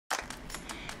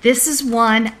This is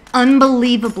one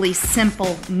unbelievably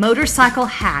simple motorcycle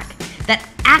hack that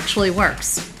actually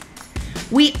works.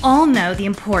 We all know the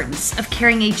importance of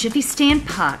carrying a jiffy stand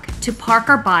puck to park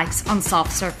our bikes on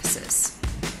soft surfaces.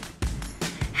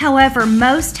 However,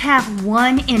 most have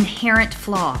one inherent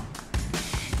flaw.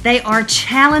 They are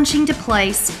challenging to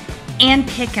place and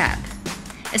pick up,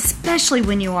 especially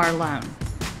when you are alone.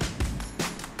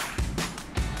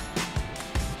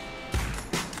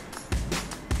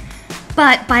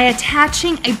 But by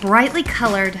attaching a brightly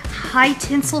colored high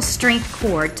tensile strength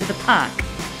cord to the puck,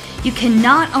 you can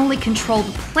not only control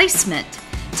the placement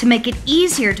to make it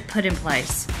easier to put in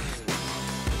place,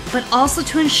 but also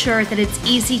to ensure that it's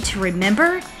easy to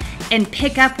remember and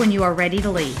pick up when you are ready to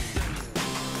leave.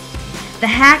 The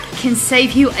hack can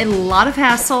save you a lot of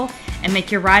hassle and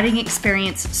make your riding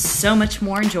experience so much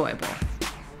more enjoyable.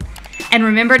 And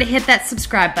remember to hit that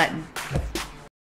subscribe button.